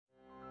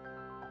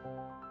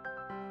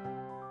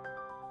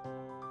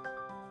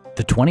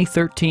the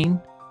 2013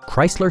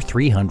 Chrysler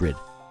 300.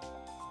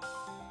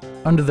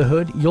 Under the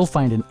hood, you'll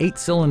find an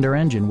 8-cylinder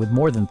engine with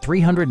more than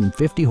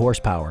 350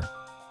 horsepower,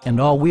 and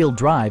all-wheel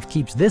drive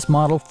keeps this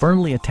model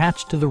firmly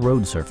attached to the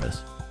road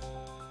surface.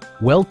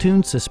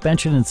 Well-tuned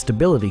suspension and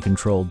stability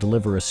control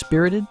deliver a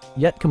spirited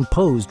yet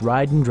composed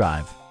ride and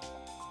drive.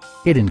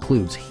 It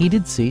includes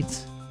heated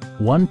seats,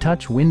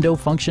 one-touch window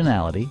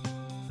functionality,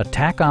 a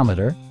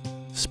tachometer,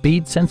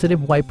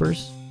 speed-sensitive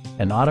wipers,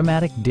 an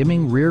automatic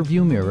dimming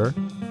rear-view mirror,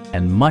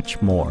 and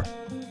much more.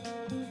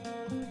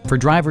 For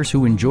drivers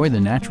who enjoy the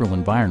natural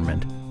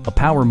environment, a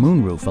power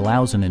moonroof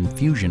allows an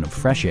infusion of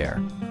fresh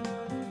air.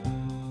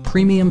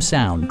 Premium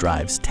sound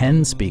drives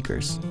 10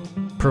 speakers,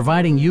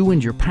 providing you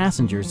and your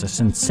passengers a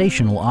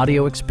sensational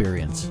audio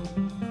experience.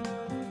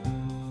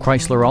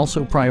 Chrysler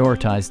also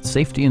prioritized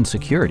safety and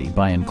security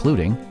by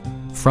including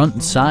front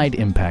and side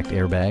impact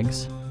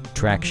airbags,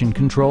 traction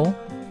control,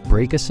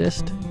 brake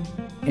assist,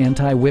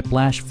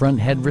 anti-whiplash front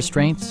head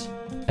restraints,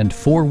 and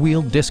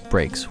 4-wheel disc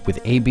brakes with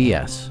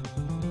ABS.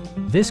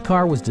 This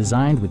car was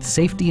designed with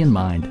safety in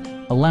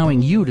mind,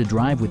 allowing you to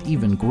drive with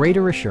even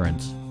greater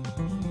assurance.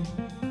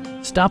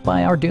 Stop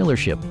by our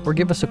dealership or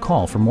give us a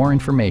call for more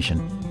information.